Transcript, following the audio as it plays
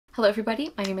Hello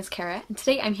everybody, my name is Kara, and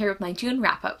today I'm here with my June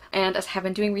wrap-up. And as I have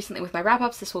been doing recently with my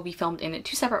wrap-ups, this will be filmed in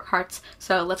two separate parts,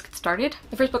 so let's get started.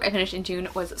 The first book I finished in June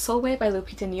was Sulwe by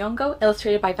Lupita Nyong'o,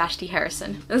 illustrated by Vashti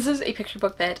Harrison. This is a picture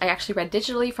book that I actually read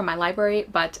digitally from my library,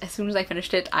 but as soon as I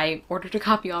finished it, I ordered a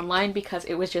copy online because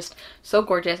it was just so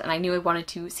gorgeous and I knew I wanted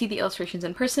to see the illustrations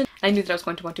in person. I knew that I was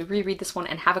going to want to reread this one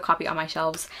and have a copy on my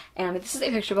shelves. And this is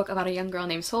a picture book about a young girl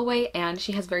named Sulwe, and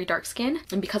she has very dark skin,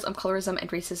 and because of colorism and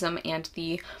racism and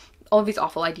all of these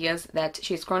awful ideas that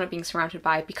she's grown up being surrounded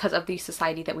by because of the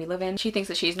society that we live in, she thinks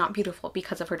that she's not beautiful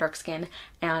because of her dark skin.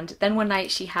 And then one night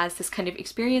she has this kind of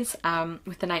experience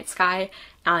with the night sky,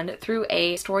 and through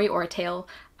a story or a tale,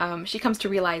 she comes to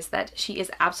realize that she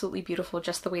is absolutely beautiful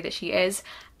just the way that she is,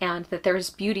 and that there's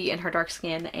beauty in her dark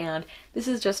skin. And this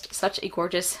is just such a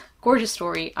gorgeous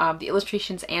story. The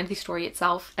illustrations and the story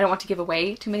itself, I don't want to give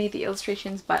away too many of the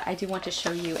illustrations, but I do want to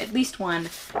show you at least one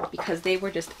because they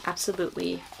were just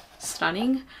absolutely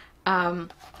stunning.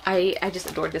 I just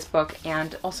adored this book,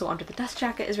 and also Under the Dust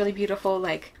Jacket is really beautiful.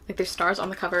 Like there's stars on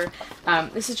the cover.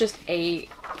 This is just a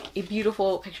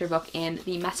beautiful picture book in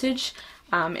the message,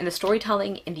 in the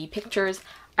storytelling, in the pictures.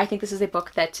 I think this is a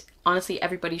book that honestly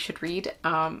everybody should read,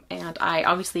 and I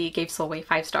obviously gave Sulwe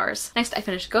 5 stars. Next, I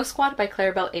finished Ghost Squad by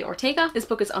Claribel A. Ortega. This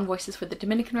book is on Voices for the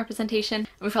Dominican representation, and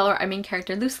we follow our main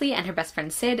character Lucy and her best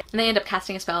friend Sid, and they end up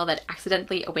casting a spell that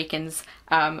accidentally awakens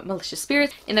malicious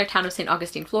spirits in their town of St.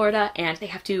 Augustine, Florida, and they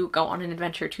have to go on an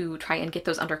adventure to try and get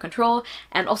those under control,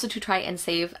 and also to try and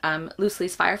save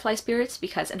Lucy's firefly spirits,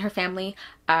 because in her family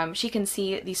she can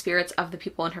see the spirits of the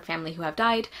people in her family who have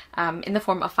died in the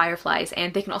form of fireflies,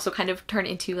 and they can also kind of turn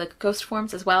into like ghost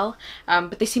forms as well,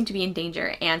 but they seem to be in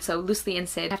danger, and so Lucy and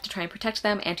Sid have to try and protect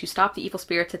them and to stop the evil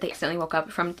spirits that they accidentally woke up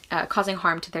from causing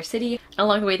harm to their city. And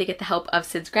along the way they get the help of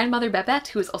Sid's grandmother Babette,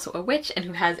 who is also a witch and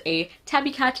who has a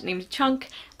tabby cat named Chunk.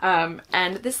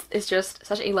 And this is just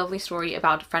such a lovely story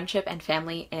about friendship and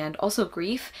family, and also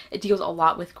grief. It deals a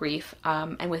lot with grief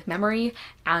and with memory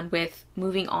and with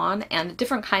moving on, and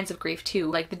different kinds of grief too,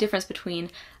 like the difference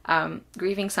between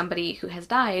grieving somebody who has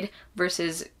died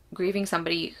versus grieving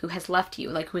somebody who has left you,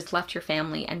 like who has left your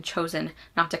family and chosen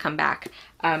not to come back.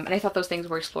 And I thought those things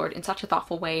were explored in such a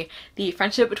thoughtful way. The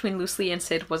friendship between Lucy and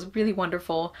Sid was really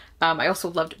wonderful. I also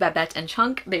loved Babette and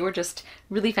Chunk. They were just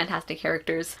really fantastic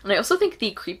characters. And I also think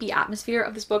the creepy atmosphere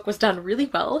of this book was done really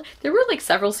well. There were like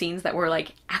several scenes that were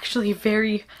like actually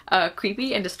very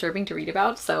creepy and disturbing to read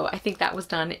about, so I think that was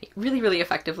done really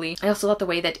effectively. I also thought the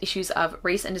way that issues of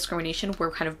race and discrimination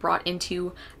were kind of brought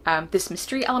into this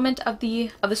mystery element of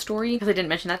the story, because I didn't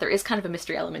mention that there is kind of a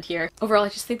mystery element here. Overall, I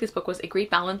just think this book was a great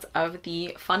balance of the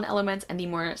fun elements and the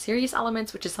more serious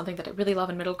elements, which is something that I really love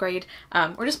in middle grade,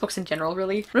 or just books in general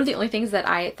really. One of the only things that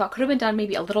I thought could have been done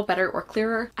maybe a little better or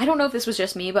clearer, I don't know if this was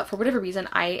just me, but for whatever reason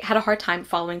I had a hard time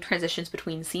following transitions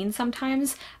between scenes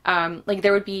sometimes. Like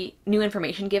there would be new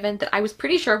information given that I was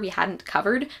pretty sure we hadn't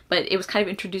covered, but it was kind of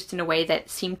introduced in a way that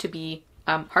seemed to be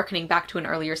harkening back to an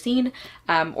earlier scene,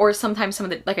 or sometimes some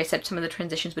of the, like I said, some of the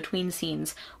transitions between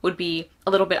scenes would be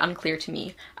a little bit unclear to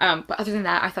me. But other than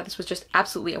that, I thought this was just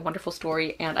absolutely a wonderful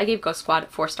story, and I gave Ghost Squad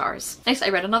 4 stars. Next, I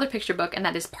read another picture book, and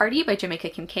that is Party by Jamaica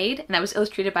Kincaid, and that was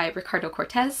illustrated by Ricardo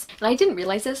Cortez. And I didn't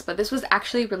realize this, but this was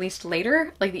actually released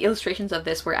later. Like the illustrations of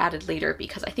this were added later,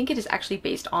 because I think it is actually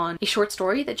based on a short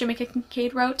story that Jamaica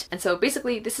Kincaid wrote. And so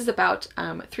basically this is about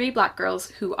 3 black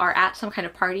girls who are at some kind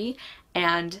of party,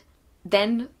 and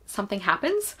then something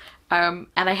happens. And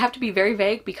I have to be very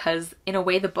vague because in a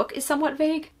way the book is somewhat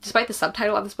vague. Despite the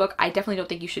subtitle of this book, I definitely don't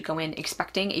think you should go in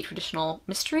expecting a traditional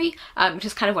mystery, which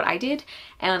is kind of what I did.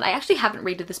 And I actually haven't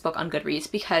rated this book on Goodreads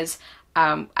because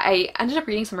I ended up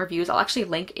reading some reviews. I'll actually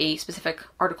link a specific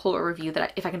article or review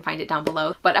that if I can find it down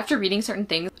below. But after reading certain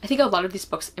things, I think a lot of this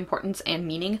book's importance and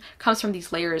meaning comes from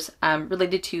these layers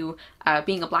related to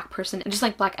being a black person, and just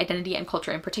like black identity and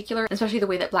culture in particular, especially the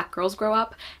way that black girls grow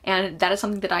up. And that is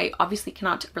something that I obviously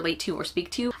cannot relate to or speak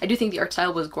to. I do think the art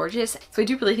style was gorgeous, so I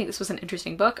do really think this was an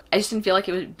interesting book. I just didn't feel like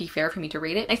it would be fair for me to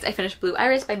rate it. Next, I finished Blue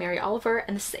Iris by Mary Oliver,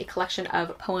 and this is a collection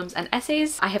of poems and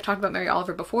essays. I have talked about Mary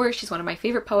Oliver before. She's one of my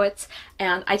favorite poets,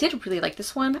 and I did really like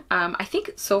this one. I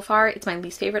think so far it's my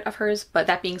least favorite of hers, but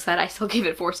that being said, I still gave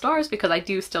it 4 stars because I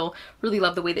do still really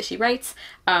love the way that she writes.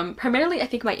 Primarily, I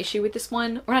think my issue with this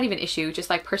one, or not even issue,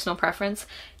 just like personal preference,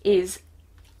 is,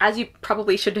 as you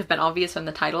probably should have been obvious from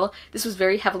the title, this was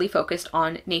very heavily focused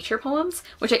on nature poems,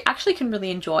 which I actually can really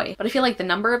enjoy. But I feel like the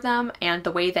number of them and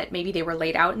the way that maybe they were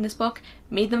laid out in this book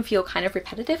made them feel kind of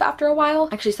repetitive after a while.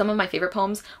 Actually, some of my favorite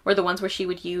poems were the ones where she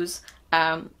would use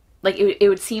like it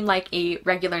would seem like a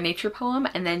regular nature poem,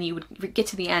 and then you would get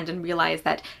to the end and realize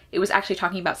that it was actually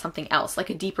talking about something else, like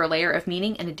a deeper layer of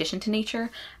meaning in addition to nature.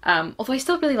 Although I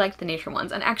still really liked the nature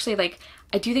ones, and actually, like,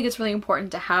 I do think it's really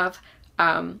important to have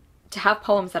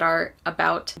poems that are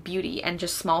about beauty and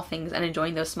just small things and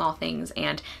enjoying those small things,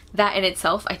 and that in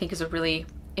itself I think is a really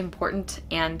important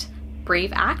and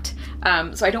brave act.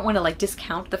 So I don't want to like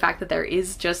discount the fact that there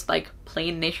is just like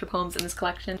plain nature poems in this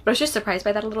collection, but I was just surprised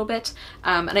by that a little bit.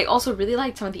 And I also really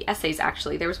liked some of the essays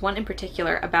actually. There was one in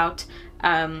particular about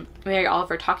Mary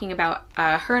Oliver talking about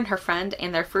her and her friend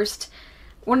and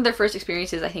one of their first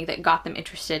experiences, I think, that got them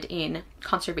interested in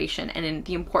conservation and in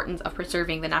the importance of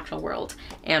preserving the natural world.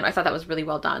 And I thought that was really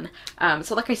well done.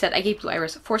 So like I said, I gave Blue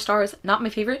Iris 4 stars. Not my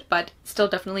favorite, but still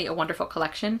definitely a wonderful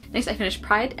collection. Next, I finished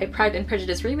Pride, a Pride and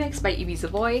Prejudice remix by Evie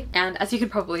Savoy. And as you can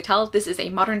probably tell, this is a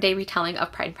modern day retelling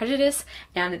of Pride and Prejudice.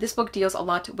 And this book deals a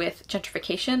lot with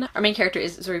gentrification. Our main character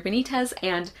is Zuri Benitez,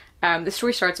 and the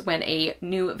story starts when a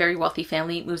new, very wealthy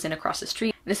family moves in across the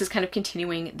street. This is kind of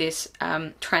continuing this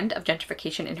trend of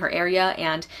gentrification in her area,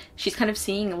 and she's kind of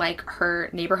seeing like her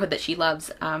neighborhood that she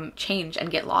loves change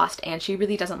and get lost, and she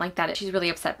really doesn't like that. She's really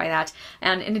upset by that.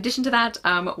 And in addition to that,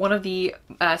 one of the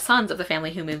sons of the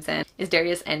family who moves in is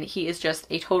Darius, and he is just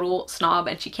a total snob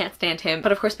and she can't stand him.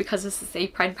 But of course, because this is a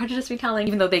Pride and Prejudice retelling,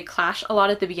 even though they clash a lot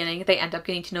at the beginning, they end up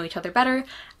getting to know each other better.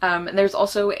 And there's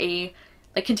also a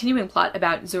continuing plot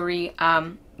about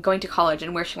Zuri going to college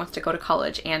and where she wants to go to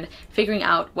college and figuring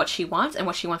out what she wants and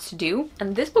what she wants to do.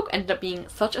 And this book ended up being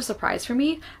such a surprise for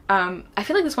me. I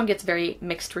feel like this one gets very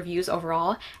mixed reviews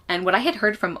overall, and what I had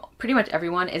heard from pretty much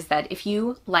everyone is that if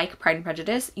you like Pride and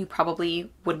Prejudice, you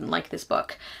probably wouldn't like this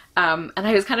book. And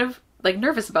I was kind of like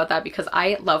nervous about that because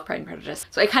I love Pride and Prejudice.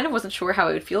 So I kind of wasn't sure how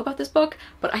I would feel about this book,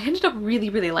 but I ended up really,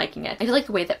 really liking it. I feel like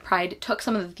the way that Pride took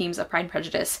some of the themes of Pride and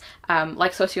Prejudice,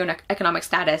 like socioeconomic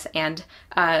status and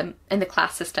the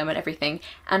class system and everything,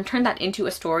 and turned that into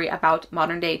a story about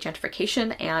modern day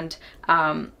gentrification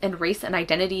and race and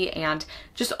identity and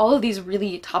just all of these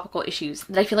really topical issues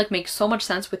that I feel like make so much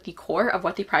sense with the core of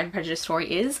what the Pride and Prejudice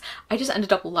story is. I just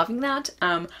ended up loving that.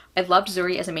 I loved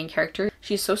Zuri as a main character.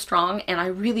 She's so strong, and I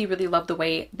really, really love the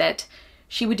way that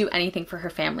she would do anything for her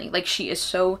family. Like, she is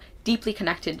so deeply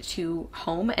connected to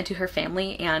home and to her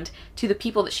family and to the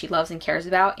people that she loves and cares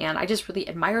about, and I just really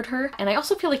admired her. And I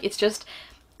also feel like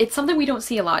it's something we don't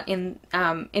see a lot in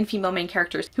female main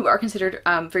characters who are considered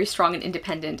very strong and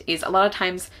independent. Is a lot of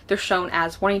times they're shown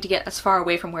as wanting to get as far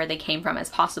away from where they came from as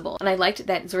possible. And I liked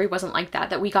that Zuri wasn't like that,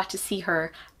 that we got to see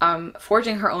her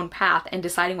forging her own path and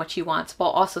deciding what she wants while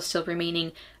also still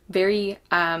remaining very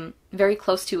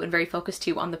close to and very focused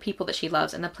to on the people that she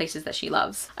loves and the places that she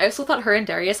loves. I also thought her and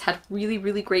Darius had really,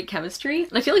 really great chemistry,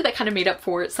 and I feel like that kind of made up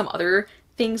for some other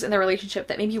things in their relationship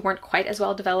that maybe weren't quite as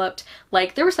well developed.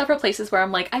 Like, there were several places where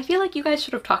I'm like, I feel like you guys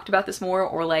should have talked about this more,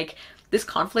 or like this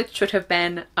conflict should have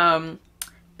been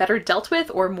better dealt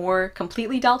with or more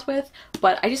completely dealt with.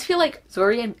 But I just feel like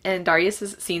Zuri and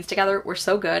Darius's scenes together were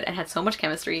so good and had so much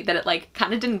chemistry that it like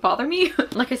kind of didn't bother me.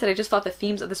 Like I said, I just thought the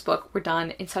themes of this book were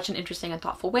done in such an interesting and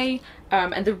thoughtful way,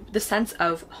 and the sense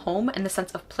of home and the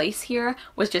sense of place here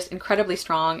was just incredibly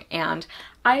strong, and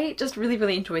I just really,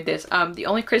 really enjoyed this. The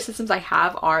only criticisms I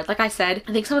have are, like I said,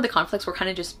 I think some of the conflicts were kind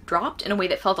of just dropped in a way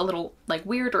that felt a little like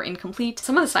weird or incomplete.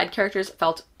 Some of the side characters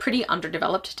felt pretty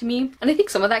underdeveloped to me, and I think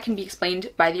some of that can be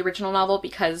explained by the original novel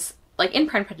because, like, in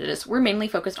Pride and Prejudice, we're mainly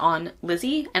focused on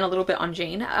Lizzie and a little bit on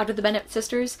Jane out of the Bennet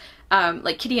sisters.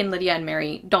 Like, Kitty and Lydia and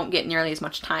Mary don't get nearly as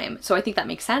much time, so I think that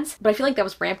makes sense. But I feel like that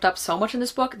was ramped up so much in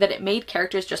this book that it made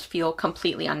characters just feel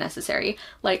completely unnecessary.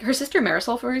 Like, her sister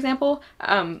Marisol, for example,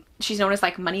 she's known as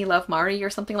like Money Love Mari or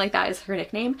something like that is her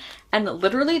nickname, and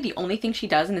literally the only thing she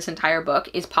does in this entire book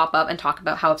is pop up and talk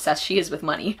about how obsessed she is with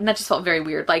money, and that just felt very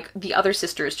weird. Like, the other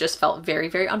sisters just felt very,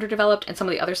 very underdeveloped, and some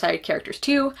of the other side characters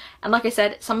too. And like I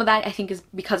said, some of that I think is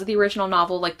because of the original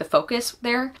novel, like the focus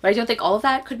there, but I don't think all of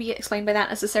that could be explained by that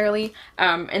necessarily.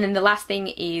 And then the last thing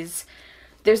is,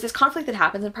 there's this conflict that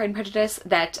happens in Pride and Prejudice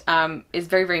that is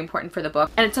very, very important for the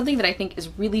book, and it's something that I think is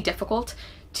really difficult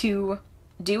to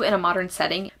do in a modern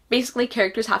setting. Basically,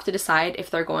 characters have to decide if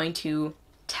they're going to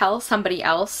tell somebody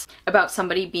else about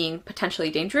somebody being potentially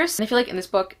dangerous. And I feel like in this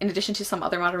book, in addition to some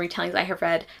other modern retellings I have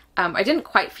read, I didn't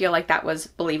quite feel like that was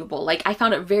believable. Like, I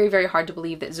found it very, very hard to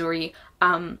believe that Zuri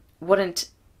wouldn't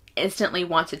instantly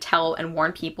want to tell and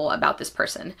warn people about this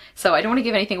person. So I don't want to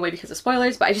give anything away because of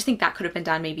spoilers, but I just think that could have been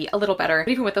done maybe a little better.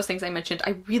 But even with those things I mentioned,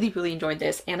 I really, really enjoyed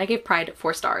this, and I gave Pride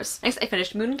 4 stars. Next, I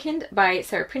finished Moonkind by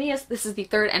Sarah Prinius. This is the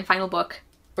third and final book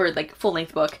or like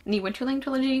full-length book, the Winterling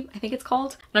trilogy, I think it's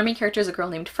called. And our main character is a girl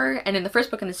named Fur, and in the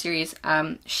first book in the series,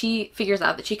 she figures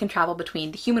out that she can travel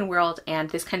between the human world and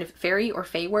this kind of fairy or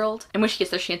fae world, in which she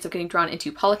gets the chance of getting drawn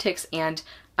into politics and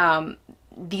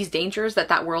these dangers that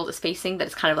that world is facing that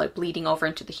is kind of like bleeding over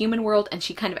into the human world, and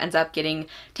she kind of ends up getting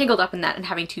tangled up in that and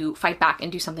having to fight back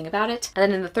and do something about it. And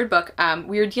then in the third book,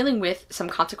 we are dealing with some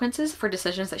consequences for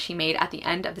decisions that she made at the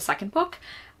end of the second book.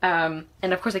 And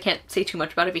of course I can't say too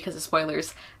much about it because of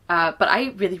spoilers, but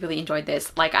I really enjoyed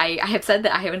this. Like I have said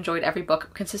that I have enjoyed every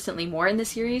book consistently more in this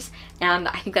series, and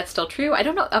I think that's still true. I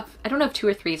don't know if 2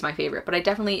 or 3 is my favorite, but I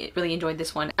definitely really enjoyed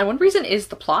this one. And one reason is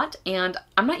the plot, and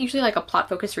I'm not usually like a plot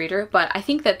focused reader, but I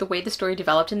think that the way the story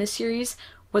developed in this series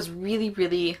was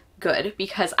really good,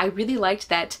 because I really liked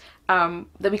that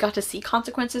that we got to see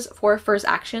consequences for Fur's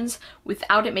actions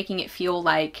without it making it feel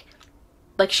like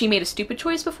she made a stupid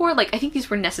choice before. Like, I think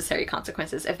these were necessary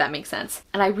consequences, if that makes sense.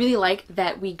 And I really like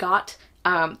that we got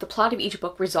the plot of each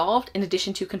book resolved in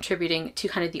addition to contributing to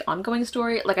kind of the ongoing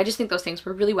story. Like, I just think those things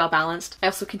were really well balanced. I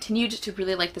also continued to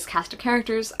really like this cast of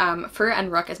characters. Fur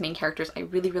and Rook as main characters I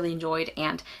really enjoyed,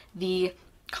 and the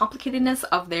complicatedness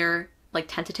of their like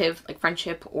tentative like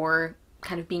friendship or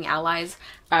kind of being allies.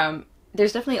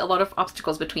 There's definitely a lot of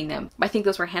obstacles between them. I think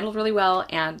those were handled really well,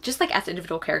 and just like as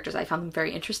individual characters I found them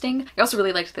very interesting. I also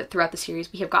really liked that throughout the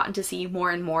series we have gotten to see more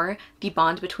and more the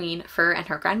bond between Fur and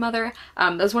her grandmother.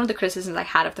 That was one of the criticisms I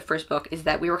had of the first book, is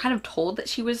that we were kind of told that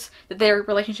that their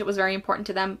relationship was very important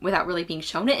to them without really being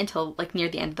shown it until like near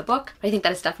the end of the book. But I think that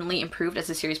has definitely improved as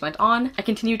the series went on. I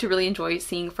continue to really enjoy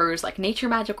seeing Fur's like nature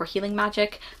magic or healing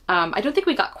magic. I don't think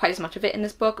we got quite as much of it in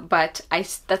this book, but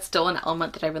that's still an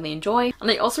element that I really enjoy.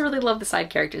 And I also really love the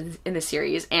side characters in the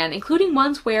series, and including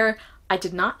ones where I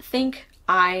did not think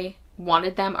I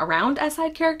wanted them around as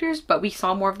side characters, but we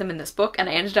saw more of them in this book, and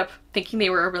I ended up thinking they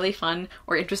were a really fun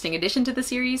or interesting addition to the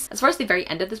series. As far as the very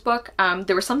end of this book,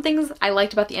 there were some things I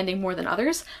liked about the ending more than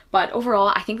others, but overall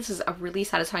I think this is a really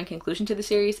satisfying conclusion to the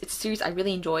series. It's a series I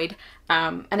really enjoyed,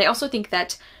 and I also think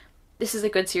that this is a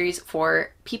good series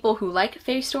for people who like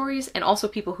fae stories, and also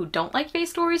people who don't like fae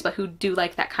stories but who do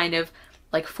like that kind of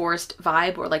like forest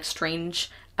vibe, or like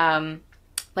strange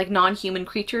like non-human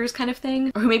creatures kind of thing,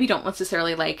 or who maybe don't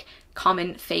necessarily like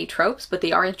common fae tropes, but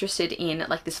they are interested in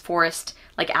like this forest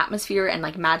like atmosphere and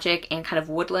like magic and kind of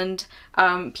woodland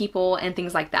people and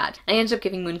things like that. I ended up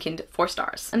giving Moonkind 4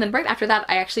 stars. And then right after that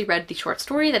I actually read the short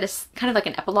story that is kind of like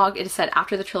an epilogue. It is set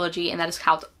after the trilogy, and that is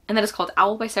called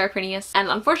Owl by Sarah Prinius, and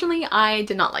unfortunately I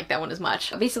did not like that one as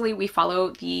much. Basically we follow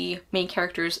the main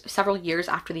characters several years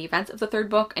after the events of the third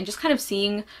book, and just kind of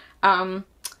seeing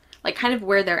like kind of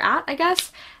where they're at, I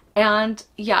guess. And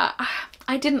yeah,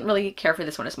 I didn't really care for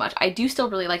this one as much. I do still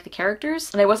really like the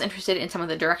characters, and I was interested in some of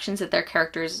the directions that their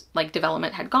characters like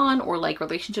development had gone, or like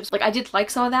relationships. Like I did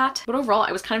like some of that, but overall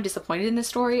I was kind of disappointed in this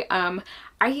story.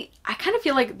 I kind of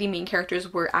feel like the main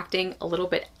characters were acting a little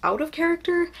bit out of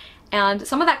character, and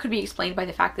some of that could be explained by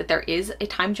the fact that there is a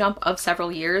time jump of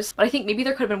several years, but I think maybe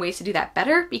there could have been ways to do that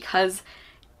better, because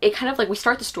it kind of like we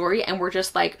start the story and we're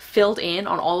just like filled in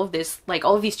on all of this, like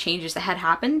all of these changes that had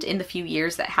happened in the few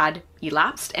years that had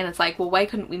elapsed, and it's like, well, why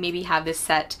couldn't we maybe have this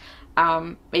set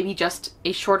maybe just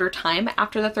a shorter time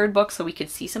after the third book so we could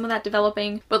see some of that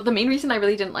developing. But the main reason I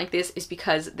really didn't like this is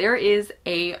because there is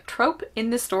a trope in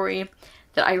this story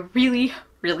that I really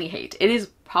hate. It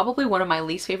is probably one of my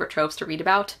least favorite tropes to read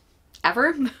about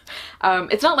ever.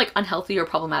 It's not like unhealthy or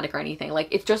problematic or anything, like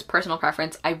it's just personal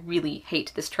preference. I really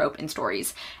hate this trope in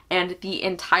stories, and the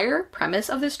entire premise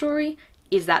of this story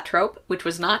is that trope, which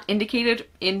was not indicated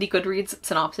in the Goodreads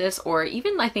synopsis or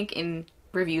even I think in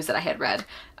reviews that I had read.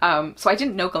 So I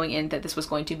didn't know going in that this was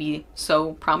going to be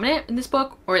so prominent in this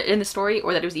book or in the story,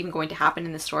 or that it was even going to happen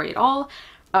in the story at all.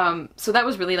 So that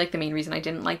was really like the main reason I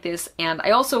didn't like this. And I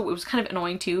also, it was kind of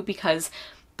annoying too, because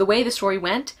the way the story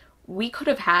went, we could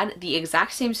have had the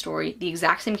exact same story, the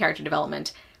exact same character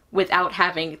development, without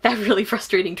having that really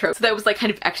frustrating trope. So that was like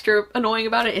kind of extra annoying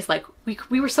about it, is like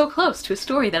we were so close to a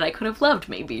story that I could have loved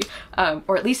maybe,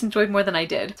 or at least enjoyed more than I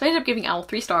did. So I ended up giving Owl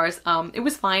 3 stars. It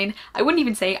was fine. I wouldn't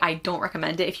even say I don't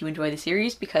recommend it if you enjoy the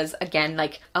series, because again,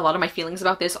 like a lot of my feelings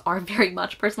about this are very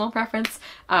much personal preference.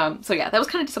 So yeah, that was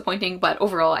kind of disappointing, but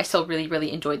overall I still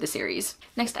really enjoyed the series.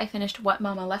 Next I finished What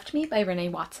Momma Left Me by Renee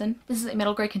Watson. This is a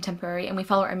middle grade contemporary, and we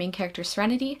follow our main character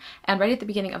Serenity, and right at the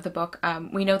beginning of the book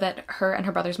we know that her and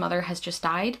her brother's mother has just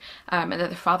died, and that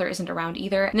their father isn't around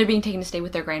either, and they're being taken to stay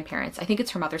with their grandparents. I think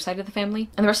it's her mother's side of the family.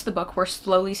 And the rest of the book we're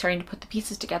slowly starting to put the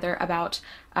pieces together about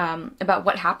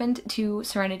what happened to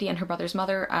Serenity and her brother's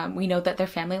mother. We know that their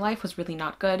family life was really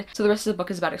not good, so the rest of the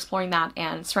book is about exploring that,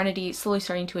 and Serenity slowly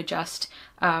starting to adjust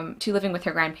to living with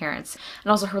her grandparents,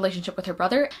 and also her relationship with her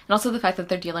brother, and also the fact that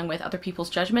they're dealing with other people's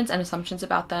judgments and assumptions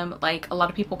about them. Like, a lot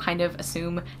of people kind of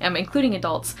assume, including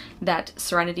adults, that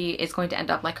Serenity is going to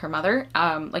end up like her mother.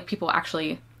 Like, people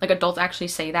actually, like, adults actually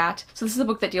say that. So this is a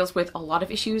book that deals with a lot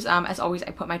of issues. As always,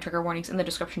 I put my trigger warnings in the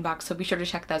description box, so be sure to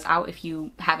check those out if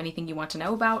you have anything you want to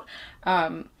know about.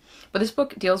 But this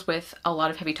book deals with a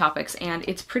lot of heavy topics, and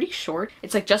it's pretty short.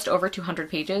 It's like just over 200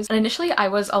 pages. And initially I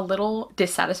was a little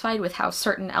dissatisfied with how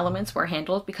certain elements were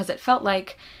handled, because it felt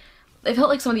like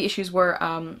some of the issues were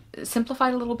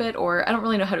simplified a little bit, or I don't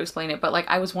really know how to explain it, but like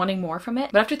I was wanting more from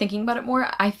it. But after thinking about it more,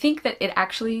 I think that it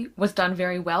actually was done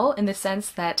very well, in the sense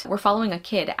that we're following a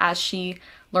kid as she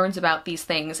learns about these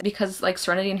things, because like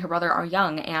Serenity and her brother are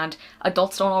young and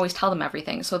adults don't always tell them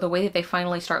everything. So the way that they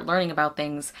finally start learning about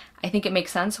things, I think it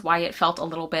makes sense why it felt a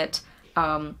little bit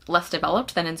less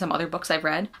developed than in some other books I've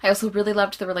read. I also really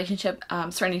loved the relationship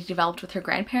Serenity developed with her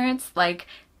grandparents. Like,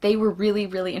 they were really,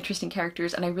 really interesting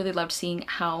characters, and I really loved seeing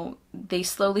how they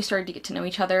slowly started to get to know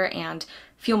each other and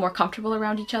feel more comfortable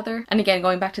around each other. And again,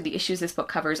 going back to the issues this book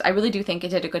covers, I really do think it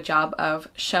did a good job of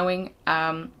showing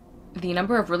the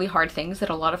number of really hard things that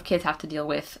a lot of kids have to deal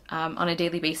with on a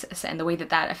daily basis, and the way that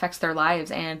that affects their lives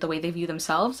and the way they view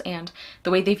themselves and the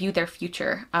way they view their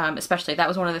future. Especially, that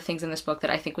was one of the things in this book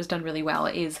that I think was done really well,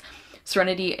 is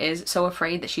Serenity is so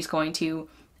afraid that she's going to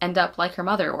end up like her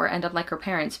mother or end up like her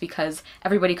parents, because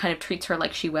everybody kind of treats her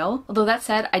like she will. Although that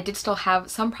said, I did still have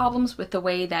some problems with the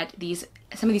way that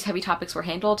some of these heavy topics were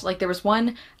handled. Like, there was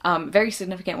one very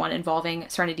significant one involving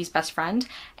Serenity's best friend,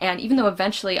 and even though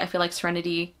eventually I feel like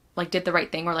Serenity like did the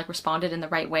right thing or like responded in the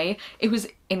right way, it was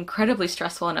incredibly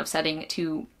stressful and upsetting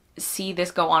to see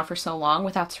this go on for so long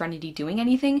without Serenity doing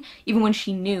anything, even when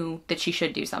she knew that she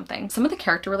should do something. Some of the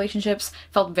character relationships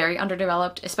felt very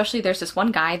underdeveloped, especially there's this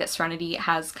one guy that Serenity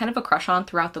has kind of a crush on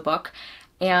throughout the book,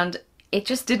 and it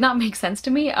just did not make sense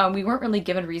to me. We weren't really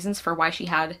given reasons for why she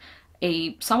had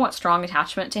a somewhat strong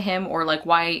attachment to him, or like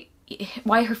why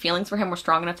her feelings for him were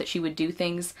strong enough that she would do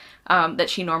things that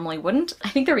she normally wouldn't. I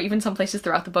think there were even some places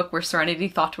throughout the book where Serenity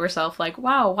thought to herself like,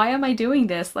 wow, why am I doing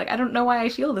this? Like, I don't know why I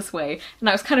feel this way. And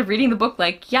I was kind of reading the book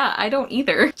like, yeah, I don't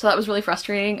either. So that was really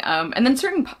frustrating. And then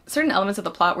certain elements of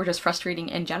the plot were just frustrating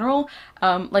in general.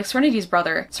 Like Serenity's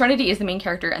brother. Serenity is the main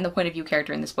character and the point of view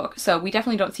character in this book, so we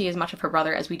definitely don't see as much of her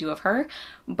brother as we do of her,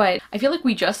 but I feel like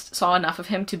we just saw enough of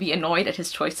him to be annoyed at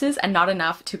his choices and not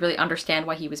enough to really understand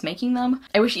why he was making them.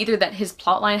 I wish either that his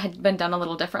plotline had been done a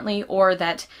little differently, or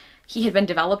that he had been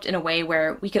developed in a way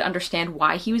where we could understand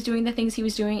why he was doing the things he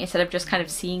was doing, instead of just kind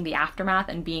of seeing the aftermath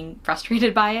and being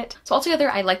frustrated by it. So altogether,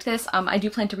 I liked this. I do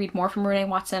plan to read more from Renee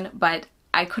Watson, but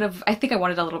I think I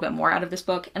wanted a little bit more out of this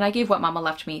book, and I gave What Momma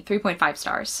Left Me 3.5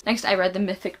 stars. Next, I read The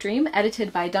Mythic Dream,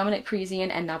 edited by Dominic Parisian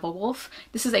and Neville Wolfe.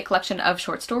 This is a collection of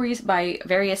short stories by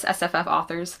various SFF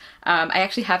authors. I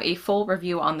actually have a full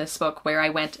review on this book where I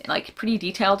went like pretty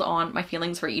detailed on my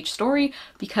feelings for each story,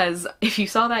 because if you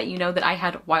saw that, you know that I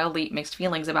had wildly mixed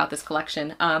feelings about this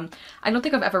collection. I don't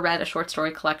think I've ever read a short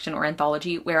story collection or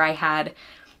anthology where I had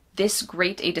this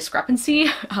great a discrepancy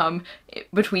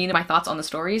between my thoughts on the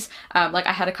stories. Like,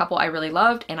 I had a couple I really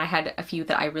loved, and I had a few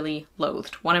that I really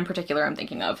loathed. One in particular I'm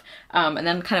thinking of. And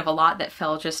then kind of a lot that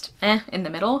fell just in the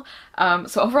middle.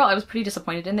 So overall, I was pretty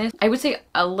disappointed in this. I would say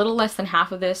a little less than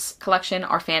half of this collection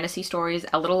are fantasy stories,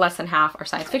 a little less than half are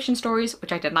science fiction stories,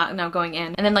 which I did not know going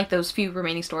in. And then like those few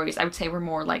remaining stories, I would say were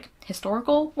more like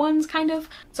historical ones, kind of.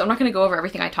 So I'm not going to go over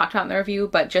everything I talked about in the review,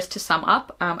 but just to sum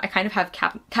up, I kind of have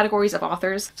categories of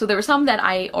authors. So there were some that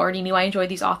I already knew I enjoyed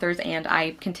these authors, and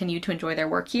I continued to enjoy their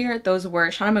work here. Those were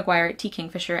Shauna McGuire, T.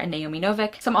 Kingfisher, and Naomi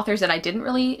Novik. Some authors that I didn't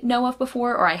really know of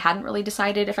before, or I hadn't really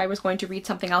decided if I was going to read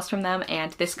something else from them,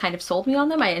 and this kind of sold me on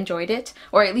them. I enjoyed it,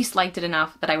 or at least liked it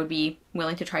enough that I would be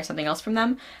willing to try something else from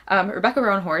them. Rebecca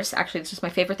Rowan Horse, actually this is my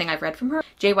favorite thing I've read from her.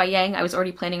 J.Y. Yang, I was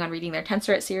already planning on reading their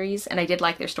Tensorette series, and I did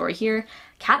like their story here.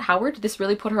 Kat Howard, this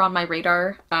really put her on my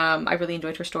radar. I really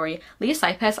enjoyed her story. Leah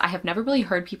Sipes, I have never really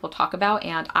heard people talk about,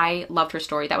 and I loved her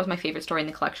story. That was my favorite story in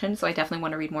the collection, so I definitely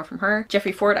want to read more from her.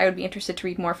 Jeffrey Ford, I would be interested to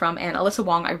read more from, and Alyssa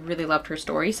Wong, I really loved her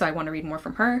story, so I want to read more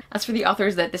from her. As for the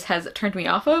authors that this has turned me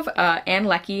off of, Anne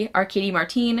Leckie, Arkady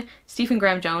Martine, Stephen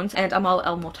Graham Jones, and Amal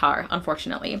El-Motar,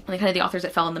 unfortunately. And kind of the authors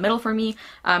that fell in the middle for me.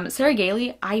 Sarah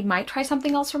Gailey, I might try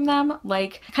something else from them.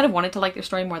 Like, I kind of wanted to like their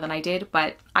story more than I did,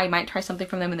 but I might try something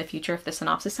from them in the future if the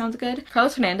synopsis sounds good.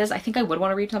 Carlos Hernandez, I think I would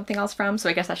want to read something else from, so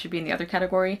I guess that should be in the other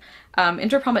category.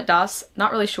 Indra Pramit Das,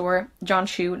 not really sure. John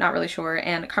Shu, not really sure.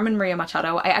 And Carmen Maria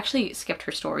Machado, I actually skipped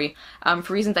her story.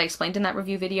 For reasons I explained in that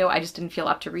review video, I just didn't feel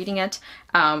up to reading it.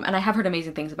 And I have heard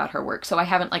amazing things about her work, so I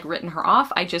haven't like written her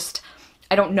off.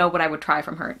 I don't know what I would try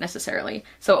from her necessarily.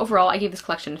 So overall, I gave this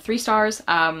collection 3 stars.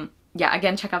 Yeah,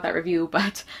 again, check out that review,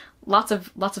 but lots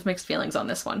of mixed feelings on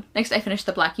this one. Next, I finished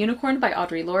The Black Unicorn by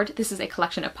Audre Lorde. This is a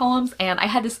collection of poems, and I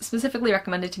had this specifically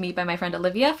recommended to me by my friend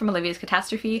Olivia from Olivia's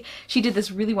Catastrophe. She did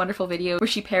this really wonderful video where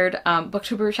she paired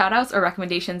booktuber shoutouts or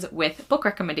recommendations with book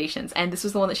recommendations, and this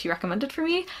was the one that she recommended for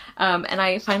me. And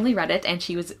I finally read it, and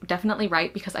she was definitely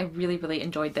right because I really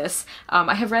enjoyed this.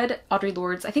 I have read Audre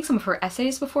Lorde's, I think, some of her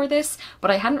essays before this,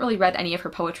 but I hadn't really read any of her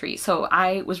poetry, so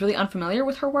I was really unfamiliar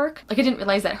with her work. Like, I didn't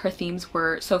realize that her themes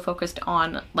were so focused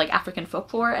on like African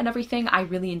folklore and everything. I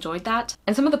really enjoyed that.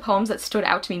 And some of the poems that stood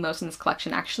out to me most in this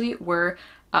collection actually were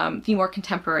the more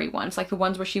contemporary ones, like the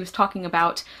ones where she was talking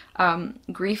about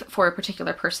grief for a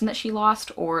particular person that she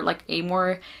lost, or like a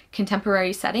more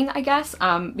contemporary setting, I guess,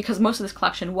 because most of this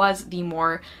collection was the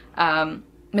more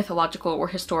mythological or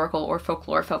historical or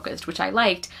folklore focused, which I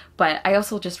liked, but I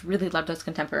also just really loved those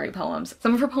contemporary poems.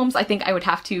 Some of her poems I think I would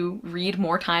have to read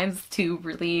more times to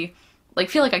really like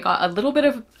feel like I got a little bit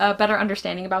of a better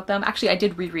understanding about them. Actually, I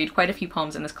did reread quite a few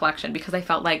poems in this collection because I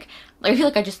felt like I feel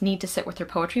like I just need to sit with her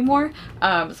poetry more.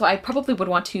 So I probably would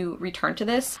want to return to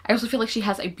this. I also feel like she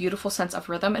has a beautiful sense of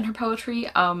rhythm in her poetry.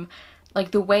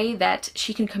 Like the way that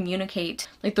she can communicate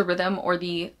like the rhythm or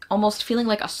the almost feeling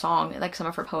like a song like some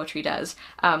of her poetry does.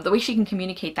 The way she can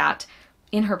communicate that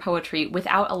in her poetry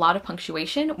without a lot of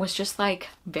punctuation was just like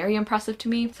very impressive to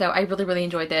me. So I really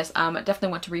enjoyed this. Definitely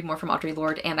want to read more from Audre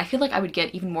Lorde, and I feel like I would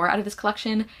get even more out of this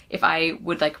collection if I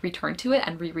would like return to it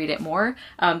and reread it more.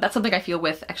 That's something I feel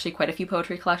with actually quite a few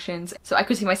poetry collections, so I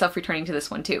could see myself returning to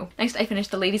this one too. Next, I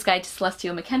finished The Lady's Guide to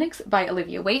Celestial Mechanics by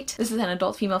Olivia Waite. This is an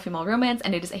adult female-female romance,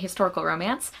 and it is a historical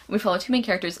romance. We follow 2 main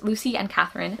characters, Lucy and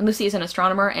Catherine, and Lucy is an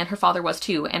astronomer and her father was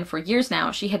too, and for years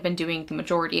now she had been doing the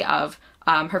majority of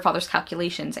her father's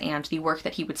calculations and the work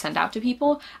that he would send out to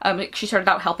people. She started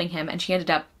out helping him, and she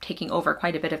ended up taking over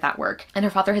quite a bit of that work. And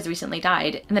her father has recently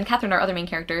died. And then Catherine, our other main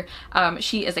character,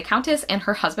 she is a countess, and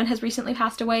her husband has recently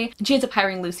passed away. And she ends up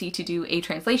hiring Lucy to do a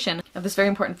translation of this very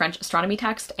important French astronomy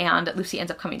text, and Lucy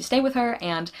ends up coming to stay with her,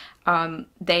 and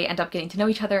they end up getting to know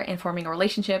each other and forming a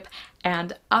relationship.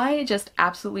 And I just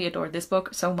absolutely adored this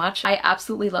book so much. I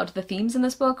absolutely loved the themes in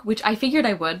this book, which I figured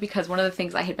I would, because one of the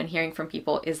things I had been hearing from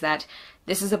people is that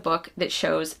this is a book that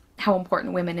shows how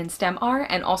important women in STEM are,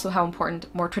 and also how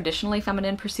important more traditionally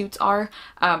feminine pursuits are.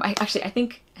 I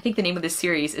think the name of this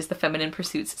series is the Feminine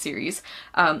Pursuits series.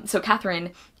 So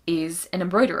Catherine is an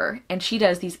embroiderer, and she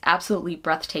does these absolutely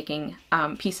breathtaking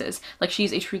pieces. Like,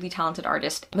 she's a truly talented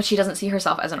artist, but she doesn't see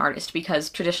herself as an artist because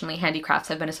traditionally handicrafts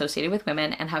have been associated with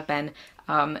women and have been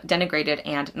denigrated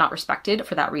and not respected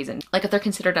for that reason. Like, if they're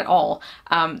considered at all,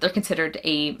 they're considered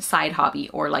a side hobby,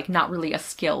 or like not really a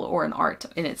skill or an art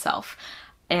in itself.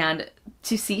 And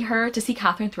to see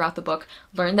Catherine throughout the book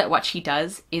learn that what she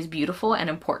does is beautiful and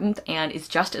important and is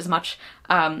just as much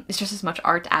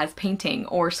art as painting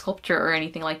or sculpture or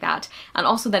anything like that. And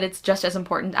also that it's just as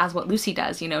important as what Lucy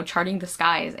does, you know, charting the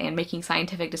skies and making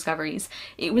scientific discoveries.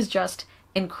 It was just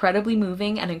incredibly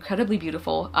moving and incredibly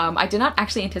beautiful. I did not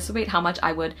actually anticipate how much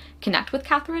I would connect with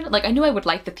Catherine. Like, I knew I would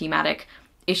like the thematic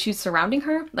issues surrounding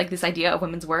her, like this idea of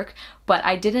women's work, but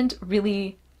I didn't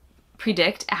really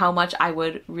predict how much I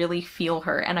would really feel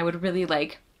her, and I would really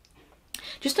like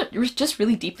just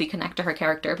really deeply connect to her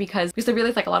character, because I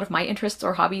realized like a lot of my interests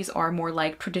or hobbies are more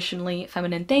like traditionally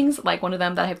feminine things. Like, one of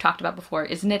them that I've talked about before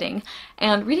is knitting,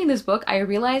 and reading this book I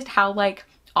realized how like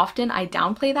often I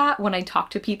downplay that when I talk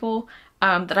to people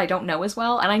that I don't know as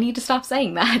well, and I need to stop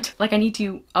saying that. Like, I need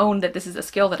to own that this is a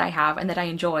skill that I have and that I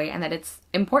enjoy and that it's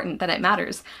important, that it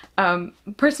matters.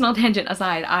 Personal tangent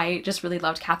aside, I just really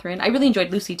loved Catherine. I really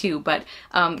enjoyed Lucy too, but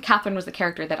Catherine was the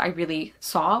character that I really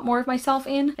saw more of myself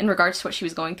in regards to what she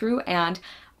was going through. And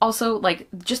also, like,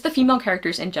 just the female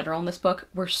characters in general in this book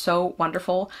were so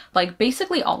wonderful. Like,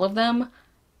 basically all of them,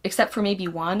 except for maybe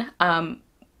one,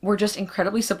 were just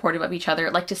incredibly supportive of each other.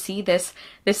 Like, to see this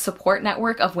support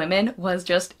network of women was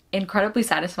just incredibly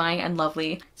satisfying and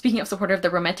lovely. Speaking of supportive, the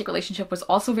romantic relationship was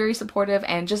also very supportive,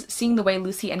 and just seeing the way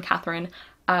Lucy and Catherine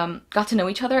got to know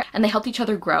each other, and they helped each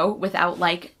other grow without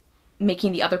like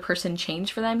making the other person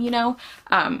change for them, you know,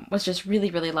 was just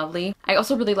really lovely. I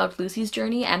also really loved Lucy's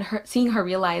journey, and seeing her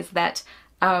realize that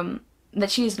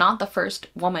that she is not the first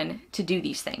woman to do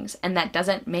these things, and that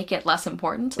doesn't make it less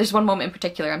important. There's one moment in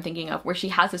particular I'm thinking of where she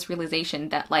has this realization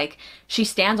that like she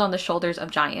stands on the shoulders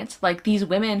of giants. Like these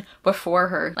women before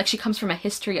her, like she comes from a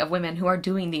history of women who are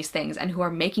doing these things and who are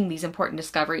making these important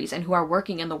discoveries and who are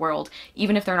working in the world,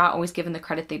 even if they're not always given the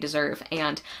credit they deserve.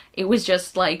 And it was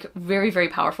just like very, very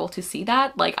powerful to see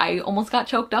that. Like I almost got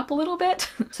choked up a little bit,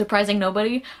 surprising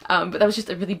nobody, but that was just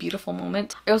a really beautiful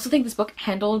moment. I also think this book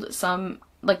handled some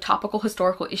like topical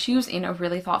historical issues in a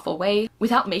really thoughtful way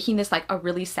without making this like a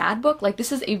really sad book. Like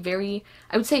this is a very,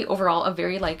 I would say overall, a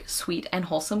very like sweet and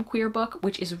wholesome queer book,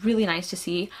 which is really nice to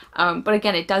see. But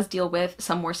again, it does deal with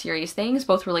some more serious things,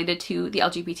 both related to the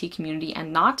LGBT community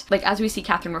and not. Like as we see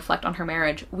Catherine reflect on her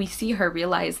marriage, we see her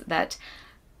realize that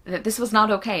this was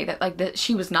not okay, that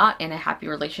she was not in a happy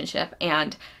relationship,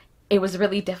 and it was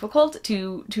really difficult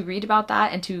to read about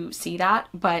that and to see that,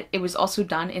 but it was also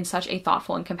done in such a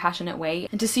thoughtful and compassionate way.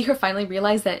 And to see her finally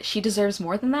realize that she deserves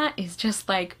more than that is just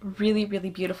like really, really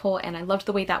beautiful, and I loved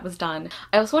the way that was done.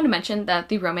 I also want to mention that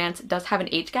the romance does have an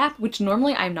age gap, which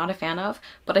normally I'm not a fan of,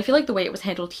 but I feel like the way it was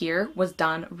handled here was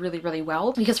done really, really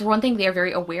well. Because for one thing, they are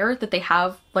very aware that they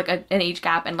have like an age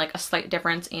gap and like a slight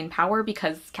difference in power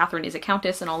because Catherine is a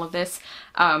countess and all of this,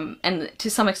 and to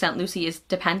some extent Lucy is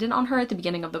dependent on her at the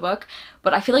beginning of the book.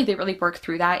 But I feel like they really worked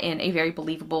through that in a very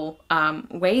believable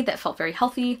way that felt very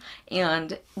healthy.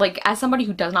 And like as somebody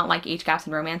who does not like age gaps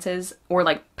in romances or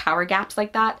like power gaps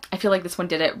like that, I feel like this one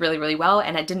did it really, really well,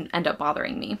 and it didn't end up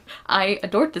bothering me. I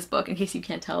adored this book, in case you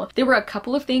can't tell. There were a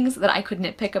couple of things that I could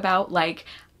nitpick about, like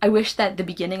I wish that the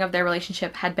beginning of their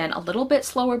relationship had been a little bit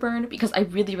slower burn, because I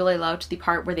really, really loved the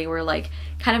part where they were like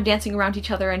kind of dancing around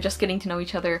each other and just getting to know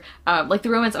each other. Like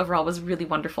the romance overall was really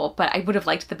wonderful, but I would have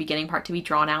liked the beginning part to be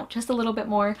drawn out just a little bit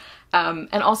more. And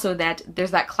also that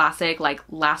there's that classic like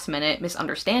last minute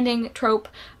misunderstanding trope.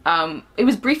 It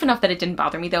was brief enough that it didn't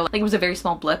bother me though. Like it was a very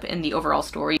small blip in the overall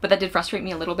story, but that did frustrate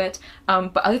me a little bit.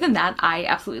 But other than that, I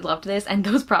absolutely loved this, and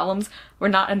those problems were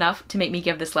not enough to make me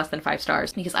give this less than 5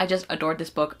 stars, because I just adored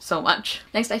this book so much.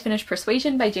 Next, I finished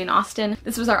Persuasion by Jane Austen.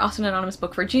 This was our Austen Anonymous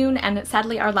book for June, and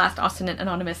sadly our last Austen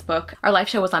Anonymous book. Our live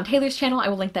show was on Taylor's channel, I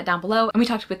will link that down below, and we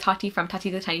talked with Tati from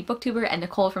Tati the Tiny Booktuber and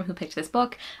Nicole from Who Picked This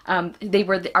Book. They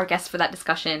were our guests for that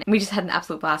discussion, and we just had an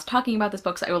absolute blast talking about this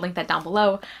book, so I will link that down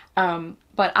below.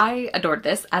 But I adored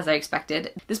this, as I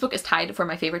expected. This book is tied for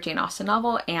my favorite Jane Austen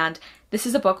novel, and this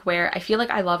is a book where I feel like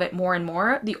I love it more and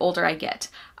more the older I get.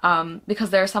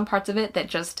 Because there are some parts of it that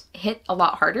just hit a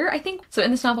lot harder, I think. So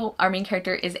in this novel, our main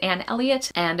character is Anne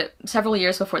Elliot, and several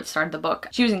years before the start of the book,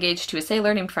 she was engaged to a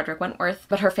sailor named Frederick Wentworth,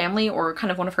 but her family, or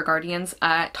kind of one of her guardians,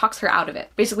 talks her out of it.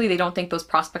 Basically, they don't think those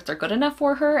prospects are good enough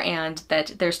for her, and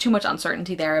that there's too much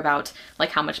uncertainty there about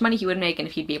like how much money he would make and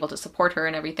if he'd be able to support her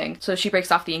and everything. So she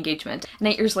breaks off the engagement. And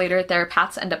 8 years later, their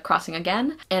paths end up crossing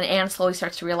again, and Anne slowly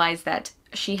starts to realize that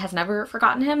she has never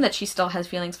forgotten him, that she still has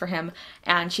feelings for him,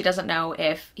 and she doesn't know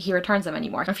if he returns them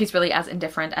anymore, or if he's really as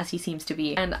indifferent as he seems to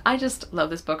be. And I just love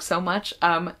this book so much.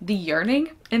 The yearning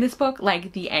in this book,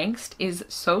 like the angst, is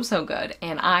so, so good,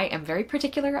 and I am very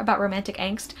particular about romantic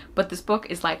angst, but this book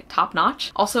is like top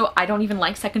notch. Also, I don't even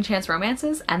like second chance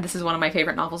romances, and this is one of my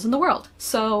favorite novels in the world.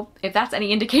 So if that's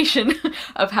any indication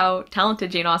of how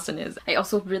talented Jane Austen is. I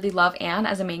also really love Anne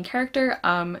as a main character.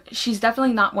 She's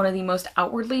definitely not one of the most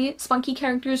outwardly spunky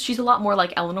characters. She's a lot more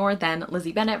like Eleanor than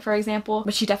Lizzie Bennet, for example,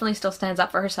 but she definitely still stands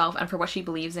up for herself and for what she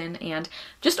believes in. And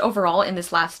just overall in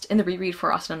the reread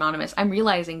for Austen Anonymous, I'm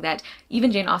realizing that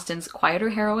even Jane Austen's quieter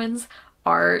heroines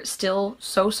are still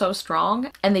so, so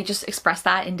strong, and they just express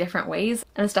that in different ways.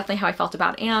 And it's definitely how I felt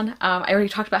about Anne. I already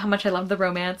talked about how much I love the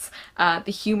romance.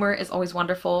 The humor is always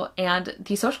wonderful, and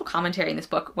the social commentary in this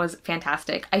book was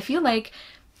fantastic. I feel like,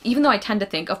 even though I tend to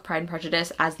think of Pride and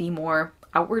Prejudice as the more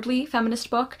outwardly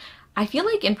feminist book, I feel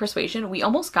like in Persuasion we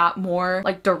almost got more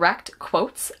like direct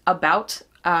quotes about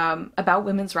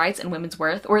women's rights and women's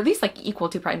worth, or at least like equal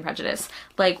to Pride and Prejudice.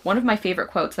 Like one of my favorite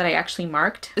quotes that I actually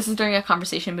marked, this is during a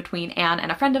conversation between Anne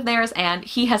and a friend of theirs, and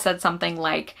he has said something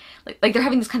like they're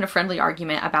having this kind of friendly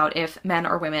argument about if men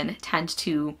or women tend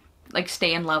to like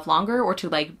stay in love longer or to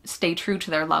like stay true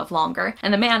to their love longer.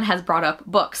 And the man has brought up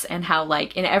books and how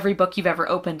like in every book you've ever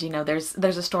opened, you know, there's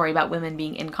a story about women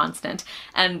being inconstant.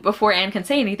 And before Anne can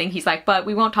say anything, he's like, but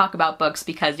we won't talk about books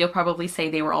because you'll probably say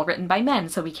they were all written by men,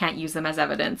 so we can't use them as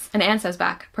evidence. And Anne says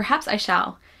back, perhaps I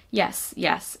shall. Yes,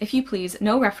 yes, if you please,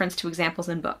 no reference to examples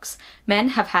in books. Men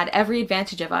have had every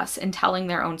advantage of us in telling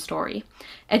their own story.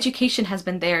 Education has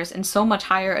been theirs in so much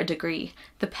higher a degree.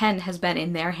 The pen has been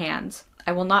in their hands.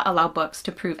 I will not allow books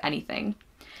to prove anything.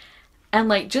 And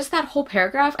like just that whole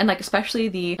paragraph, and like especially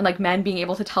the and like men being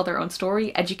able to tell their own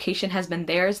story, education has been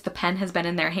theirs, the pen has been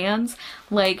in their hands.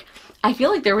 Like I feel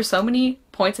like there were so many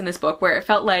points in this book where it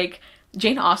felt like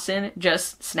Jane Austen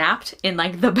just snapped in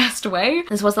like the best way.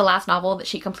 This was the last novel that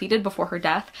she completed before her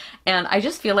death, and I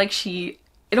just feel like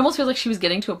it almost feels like she was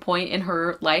getting to a point in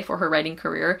her life or her writing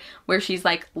career where she's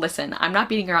like, listen, I'm not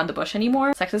beating around the bush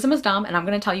anymore. Sexism is dumb and I'm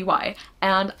gonna tell you why.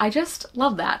 And I just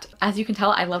love that. As you can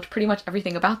tell, I loved pretty much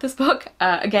everything about this book.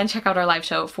 Again, check out our live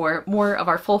show for more of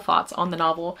our full thoughts on the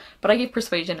novel, but I gave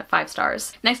Persuasion 5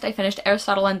 stars. Next, I finished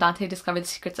Aristotle and Dante Discover the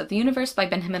Secrets of the Universe by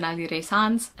Benjamin Aguirre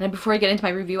Sans. And before I get into my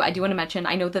review, I do want to mention,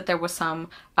 I know that there was some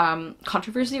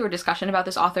controversy or discussion about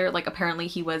this author. Like apparently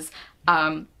he was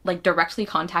like directly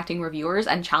contacting reviewers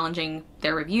and challenging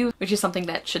their review, which is something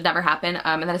that should never happen,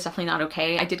 and that is definitely not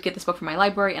okay. I did get this book from my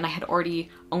library and I had already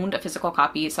owned a physical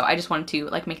copy, so I just wanted to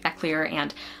like make that clear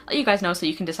and let you guys know so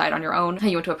you can decide on your own how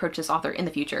you want to approach this author in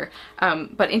the future.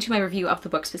 But into my review of the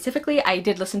book specifically, I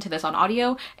did listen to this on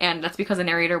audio, and that's because the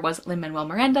narrator was Lin-Manuel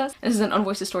Miranda. This is an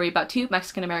unvoiced story about 2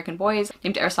 Mexican-American boys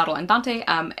named Aristotle and Dante.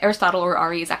 Aristotle, or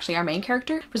Ari, is actually our main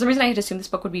character. For some reason I had assumed this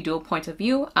book would be dual points of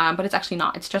view, but it's actually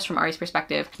not. It's just from Ari's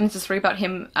perspective. And it's a story about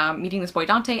him meeting this boy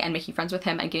Dante and making friends with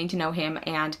him and getting to know him,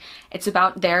 and it's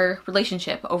about their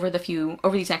relationship over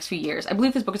these next few years. I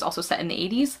believe this book is also set in the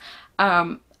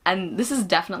 80s. And this is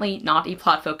definitely not a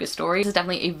plot-focused story. This is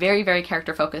definitely a very, very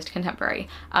character-focused contemporary.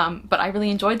 But I really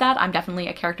enjoyed that. I'm definitely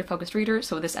a character-focused reader,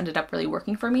 so this ended up really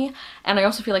working for me. And I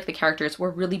also feel like the characters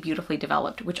were really beautifully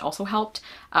developed, which also helped.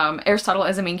 Aristotle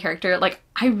as a main character, like,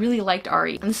 I really liked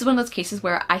Ari. And this is one of those cases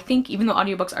where I think, even though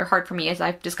audiobooks are hard for me, as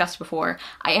I've discussed before,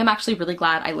 I am actually really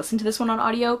glad I listened to this one on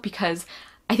audio, because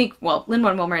I think, well,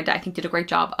 Lin-Manuel Miranda, I think, did a great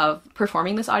job of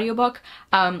performing this audiobook.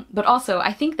 But also,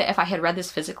 I think that if I had read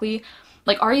this physically,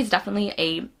 like, Ari is definitely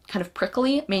a kind of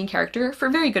prickly main character for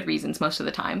very good reasons most of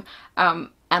the time. And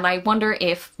I wonder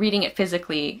if reading it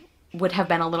physically would have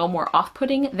been a little more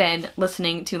off-putting than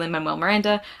listening to Lin-Manuel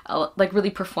Miranda like really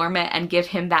perform it and give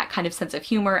him that kind of sense of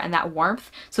humor and that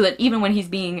warmth, so that even when he's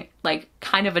being like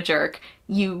kind of a jerk,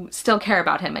 you still care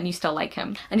about him and you still like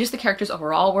him. And just the characters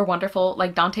overall were wonderful.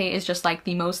 Like Dante is just like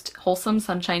the most wholesome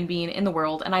sunshine being in the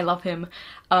world, and I love him.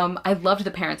 I loved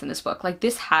the parents in this book. Like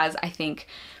this has, I think,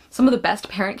 some of the best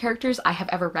parent characters I have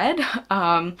ever read,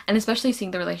 and especially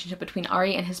seeing the relationship between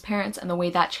Ari and his parents and the way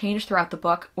that changed throughout the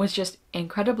book was just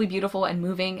incredibly beautiful and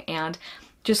moving and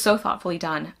just so thoughtfully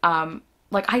done.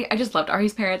 Like I just loved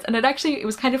Ari's parents, and it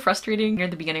was kind of frustrating near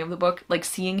the beginning of the book, like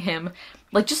seeing him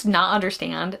like just not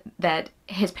understand that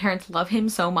his parents love him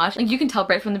so much. Like you can tell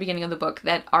right from the beginning of the book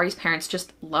that Ari's parents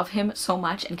just love him so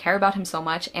much and care about him so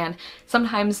much, and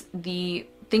sometimes the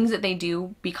things that they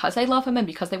do because they love him and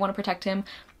because they want to protect him,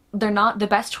 they're not the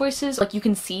best choices. Like you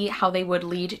can see how they would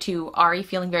lead to Ari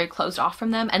feeling very closed off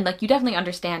from them, and like you definitely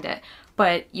understand it,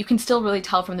 but you can still really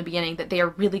tell from the beginning that they are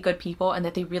really good people and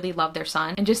that they really love their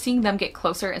son. And just seeing them get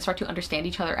closer and start to understand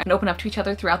each other and open up to each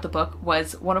other throughout the book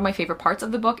was one of my favorite parts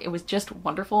of the book. It was just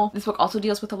wonderful. This book also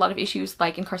deals with a lot of issues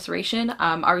like incarceration.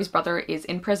 Ari's brother is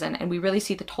in prison, and we really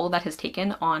see the toll that has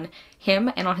taken on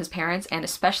him and on his parents, and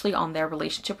especially on their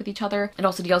relationship with each other. It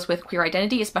also deals with queer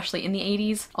identity, especially in the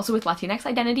 80s, also with Latinx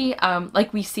identity.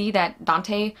 Like we see that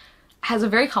Dante has a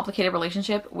very complicated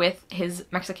relationship with his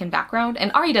Mexican background,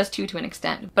 and Ari does too, to an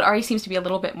extent, but Ari seems to be a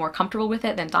little bit more comfortable with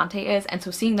it than Dante is, and so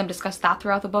seeing them discuss that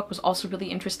throughout the book was also really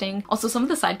interesting. Also, some of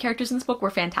the side characters in this book were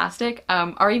fantastic.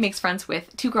 Ari makes friends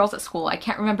with 2 girls at school. I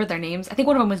can't remember their names. I think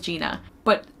one of them was Gina,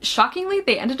 but shockingly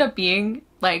they ended up being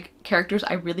like characters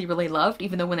I really, really loved,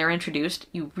 even though when they're introduced,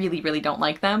 you really, really don't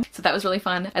like them. So that was really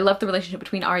fun. I loved the relationship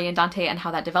between Ari and Dante and how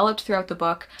that developed throughout the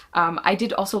book. I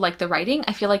did also like the writing.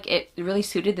 I feel like it really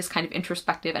suited this kind of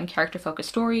introspective and character-focused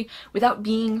story without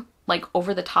being like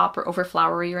over the top or over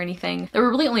flowery or anything. There were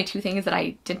really only 2 things that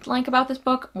I didn't like about this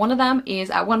book. One of them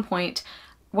is at one point,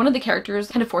 one of the characters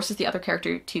kind of forces the other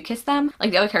character to kiss them.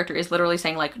 Like the other character is literally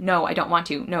saying like, no, I don't want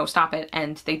to, no, stop it,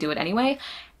 and they do it anyway.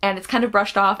 And it's kind of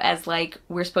brushed off as like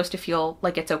we're supposed to feel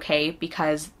like it's okay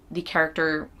because the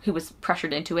character who was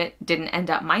pressured into it didn't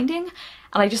end up minding.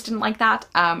 And I just didn't like that.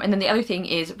 And then the other thing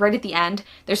is right at the end,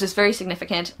 there's this very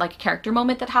significant like character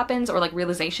moment that happens, or like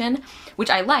realization,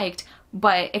 which I liked,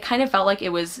 but it kind of felt like it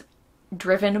was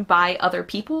driven by other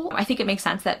people. I think it makes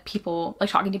sense that people, like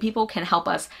talking to people, can help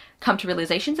us come to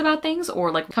realizations about things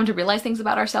or like come to realize things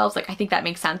about ourselves. Like I think that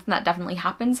makes sense and that definitely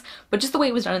happens, but just the way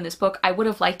it was done in this book, I would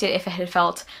have liked it if it had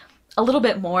felt a little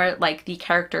bit more like the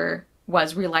character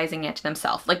was realizing it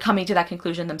themselves, like coming to that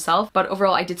conclusion themselves. But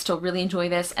overall, I did still really enjoy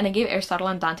this, and I gave Aristotle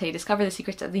and Dante Discover the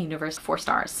Secrets of the Universe 4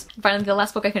 stars. Finally, the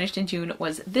last book I finished in June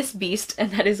was this beast,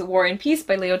 and that is War and Peace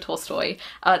by Leo Tolstoy.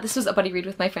 This was a buddy read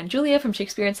with my friend Julia from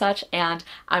Shakespeare and Such, and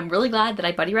I'm really glad that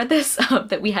I buddy read this,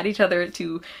 that we had each other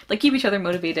to like keep each other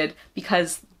motivated,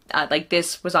 because like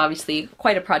this was obviously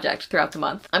quite a project throughout the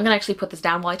month. I'm gonna actually put this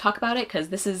down while I talk about it because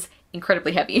this is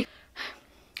incredibly heavy.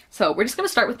 So we're just gonna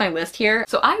start with my list here.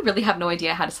 So I really have no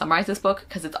idea how to summarize this book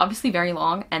because it's obviously very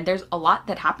long and there's a lot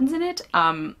that happens in it.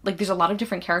 Like there's a lot of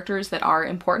different characters that are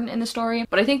important in the story,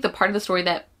 but I think the part of the story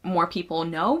that more people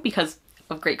know because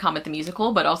of Great Comet the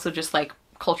Musical, but also just like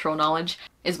cultural knowledge,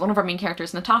 is one of our main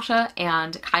characters, Natasha,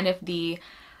 and kind of the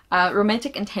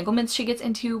romantic entanglements she gets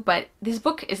into. But this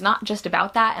book is not just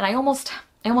about that, and I almost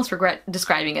regret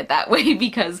describing it that way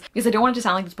because I don't want it to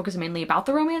sound like this book is mainly about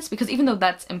the romance, because even though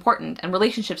that's important and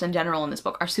relationships in general in this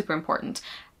book are super important,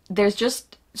 there's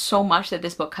just so much that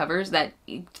this book covers that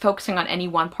focusing on any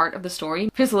one part of the story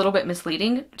feels a little bit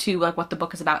misleading to like what the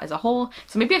book is about as a whole.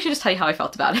 So maybe I should just tell you how I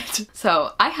felt about it.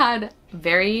 So I had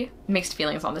very mixed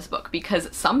feelings on this book because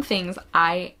some things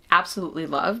I absolutely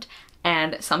loved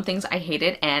and some things I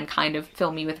hated and kind of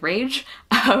fill me with rage.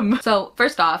 So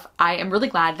first off, I am really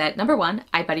glad that number one,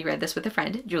 I buddy read this with a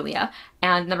friend, Julia,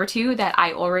 and number two, that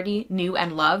I already knew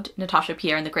and loved Natasha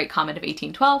Pierre and the Great Comet of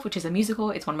 1812, which is a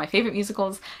musical. It's one of my favorite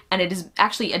musicals, and it is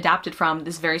actually adapted from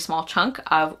this very small chunk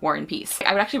of War and Peace.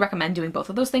 I would actually recommend doing both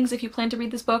of those things if you plan to read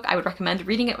this book. I would recommend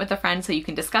reading it with a friend so you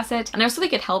can discuss it, and I also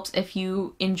think it helps if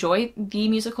you enjoy the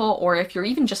musical or if you're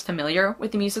even just familiar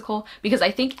with the musical, because I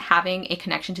think having a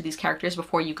connection to these characters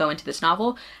before you go into this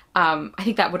novel, I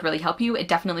think that would really help you. It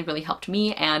definitely really helped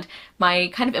me, and my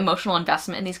kind of emotional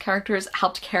investment in these characters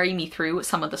helped carry me through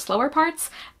some of the slower parts,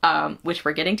 which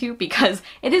we're getting to, because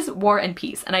it is War and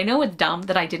Peace. And I know it's dumb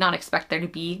that I did not expect there to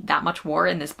be that much war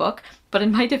in this book, but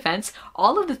in my defense,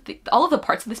 all of the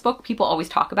parts of this book people always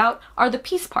talk about are the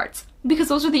peace parts, because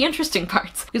those are the interesting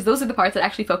parts, because those are the parts that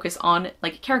actually focus on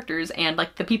like characters and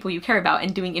like the people you care about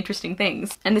and doing interesting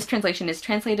things. And this translation is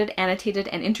translated, annotated,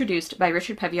 and introduced by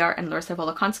Richard Peviar and Larissa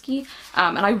Volokhonsky,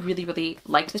 and I really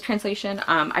liked this translation.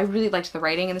 I really liked the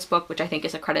writing in this book, which I think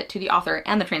is a credit to the author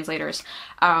and the translators.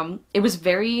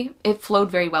 It flowed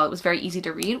very well. It was very easy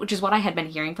to read, which is what I had been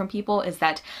hearing from people, is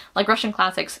that like Russian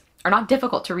classics are not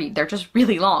difficult to read, they're just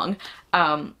really long.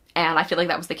 And I feel like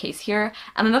that was the case here.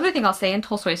 And another thing I'll say in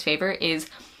Tolstoy's favor is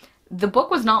the book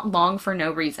was not long for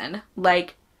no reason.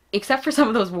 Like, except for some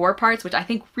of those war parts, which I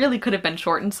think really could have been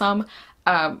shortened some,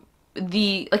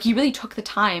 he really took the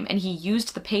time and he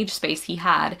used the page space he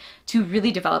had to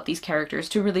really develop these characters,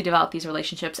 to really develop these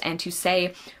relationships, and to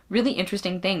say really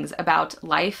interesting things about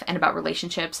life and about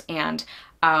relationships and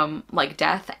like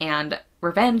death and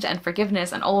revenge and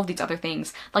forgiveness and all of these other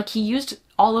things. Like, he used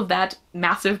all of that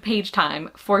massive page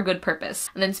time for a good purpose.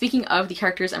 And then speaking of the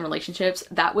characters and relationships,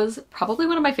 that was probably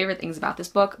one of my favorite things about this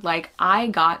book. Like, I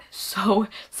got so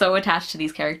attached to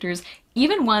these characters,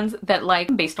 even ones that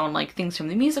like based on like things from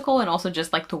the musical and also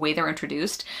just like the way they're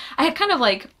introduced. I had kind of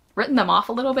like written them off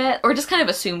a little bit, or just kind of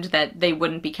assumed that they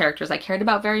wouldn't be characters I cared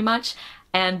about very much.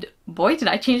 And boy, did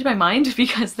I change my mind,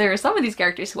 because there are some of these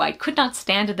characters who I could not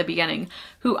stand at the beginning,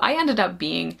 who I ended up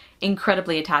being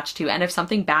incredibly attached to. And if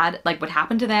something bad like would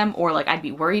happen to them, or like I'd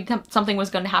be worried something was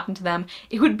going to happen to them,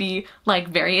 it would be like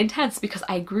very intense, because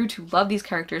I grew to love these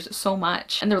characters so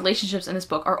much. And the relationships in this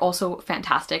book are also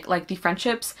fantastic. Like the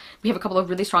friendships, we have a couple of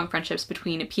really strong friendships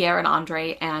between Pierre and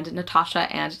Andre and Natasha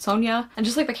and Sonia. And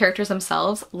just like the characters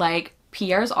themselves, like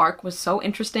Pierre's arc was so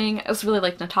interesting. I was really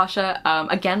like Natasha.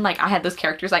 Again, like I had those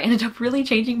characters I ended up really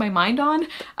changing my mind on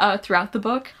throughout the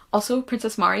book. Also,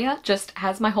 Princess Maria just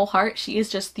has my whole heart. She is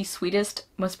just the sweetest,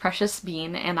 most precious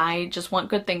being, and I just want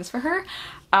good things for her.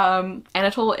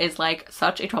 Anatole is like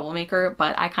such a troublemaker,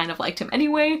 but I kind of liked him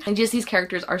anyway. And just these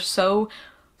characters are so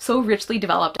richly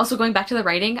developed. Also, going back to the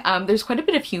writing, there's quite a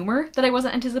bit of humor that I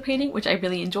wasn't anticipating, which I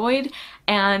really enjoyed.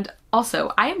 And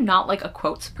also, I am not like a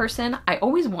quotes person. I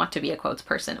always want to be a quotes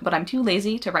person, but I'm too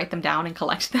lazy to write them down and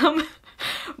collect them.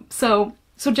 So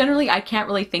generally I can't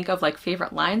really think of like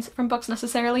favorite lines from books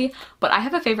necessarily, but I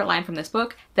have a favorite line from this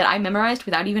book that I memorized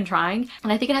without even trying.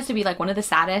 And I think it has to be like one of the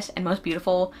saddest and most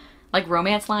beautiful like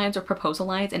romance lines or proposal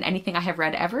lines in anything I have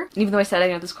read ever. And even though I said I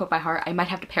know this quote by heart, I might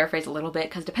have to paraphrase a little bit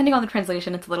because depending on the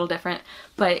translation it's a little different,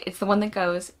 but it's the one that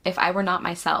goes, "If I were not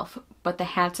myself, but the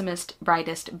handsomest,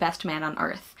 brightest, best man on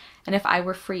earth, and if I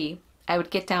were free, I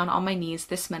would get down on my knees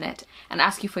this minute and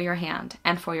ask you for your hand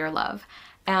and for your love."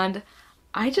 And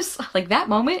I just, like, that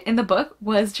moment in the book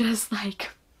was just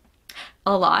like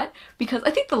a lot, because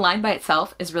I think the line by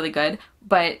itself is really good,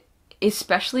 but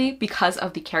especially because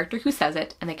of the character who says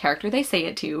it and the character they say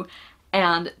it to,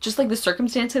 and just like the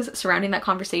circumstances surrounding that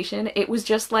conversation. It was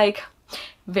just like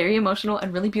very emotional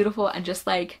and really beautiful and just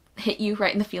like hit you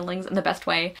right in the feelings in the best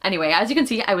way. Anyway, as you can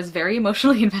see, I was very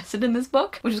emotionally invested in this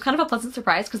book, which was kind of a pleasant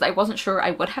surprise because I wasn't sure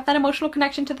I would have that emotional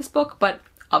connection to this book, but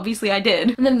obviously I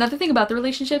did. And then another thing about the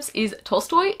relationships is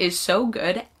Tolstoy is so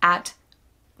good at,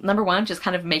 number one, just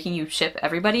kind of making you ship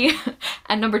everybody,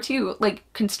 and number two, like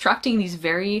constructing these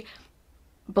very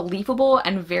believable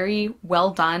and very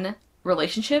well done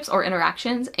relationships or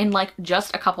interactions in like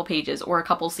just a couple pages or a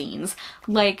couple scenes.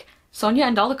 Like Sonia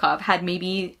and Dolokhov had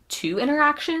maybe 2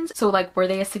 interactions, so like were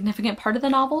they a significant part of the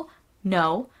novel?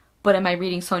 No. But am I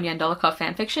reading Sonia and Dolokhov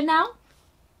fanfiction now?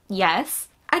 Yes.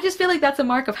 I just feel like that's a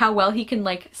mark of how well he can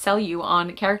like sell you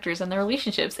on characters and their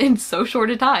relationships in so short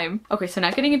a time. Okay, so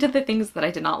now getting into the things that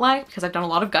I did not like, because I've done a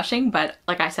lot of gushing, but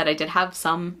like I said, I did have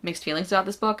some mixed feelings about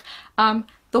this book.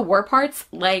 The war parts,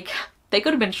 like, they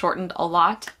could have been shortened a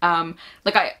lot.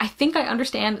 Like I think I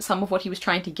understand some of what he was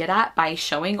trying to get at by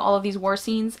showing all of these war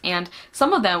scenes, and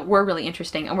some of them were really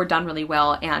interesting and were done really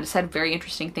well and said very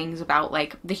interesting things about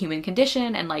like the human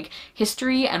condition and like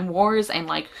history and wars and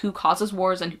like who causes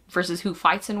wars and versus who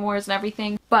fights in wars and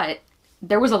everything. But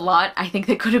there was a lot I think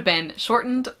that could have been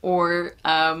shortened or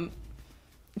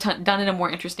done in a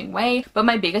more interesting way. But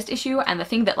my biggest issue, and the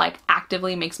thing that like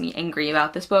actively makes me angry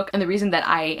about this book, and the reason that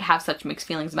I have such mixed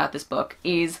feelings about this book,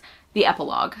 is the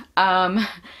epilogue.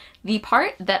 The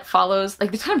part that follows,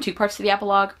 like there's kind of 2 parts to the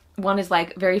epilogue. One is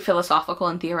like very philosophical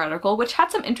and theoretical, which had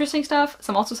some interesting stuff,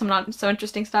 some not so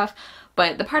interesting stuff,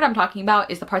 but the part I'm talking about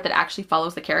is the part that actually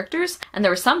follows the characters, and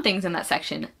there were some things in that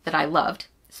section that I loved,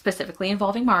 specifically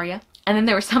involving Maria, and then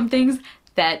there were some things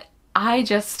that I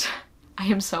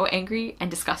am so angry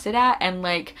and disgusted at, and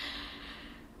like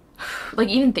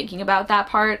even thinking about that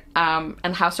part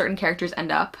and how certain characters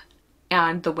end up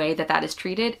and the way that that is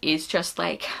treated is just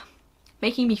like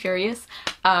making me furious.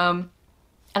 And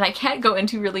I can't go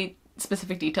into really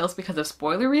specific details because of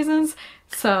spoiler reasons,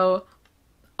 so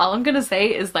all I'm gonna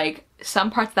say is like some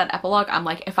parts of that epilogue, I'm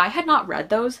like, if I had not read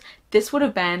those, this would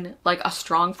have been like a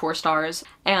strong 4 stars,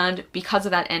 and because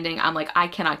of that ending, I'm like, I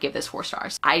cannot give this 4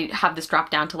 stars. I have this drop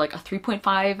down to like a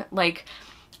 3.5, like,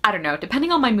 I don't know,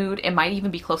 depending on my mood, it might even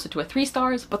be closer to a 3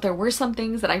 stars, but there were some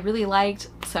things that I really liked,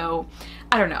 so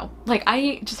I don't know. Like,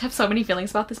 I just have so many feelings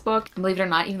about this book, and believe it or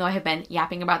not, even though I have been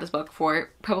yapping about this book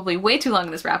for probably way too long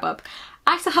in this wrap up,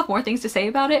 I still have more things to say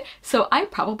about it, so I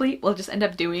probably will just end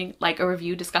up doing like a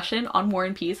review discussion on War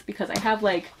and Peace, because I have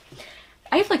like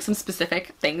some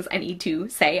specific things I need to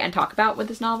say and talk about with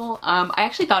this novel. I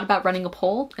actually thought about running a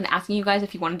poll and asking you guys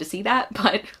if you wanted to see that,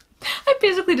 but I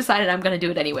basically decided I'm gonna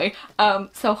do it anyway.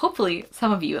 So hopefully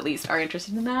some of you at least are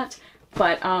interested in that.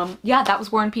 But yeah, that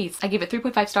was War and Peace. I gave it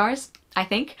 3.5 stars, I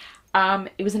think.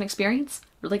 It was an experience.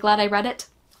 Really glad I read it.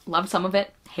 Loved some of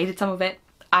it, hated some of it.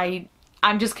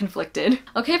 I'm just conflicted.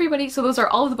 Okay everybody, so those are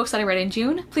all of the books that I read in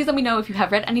June. Please let me know if you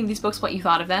have read any of these books, what you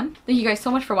thought of them. Thank you guys so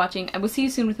much for watching. I will see you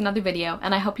soon with another video,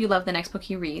 and I hope you love the next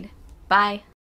book you read. Bye!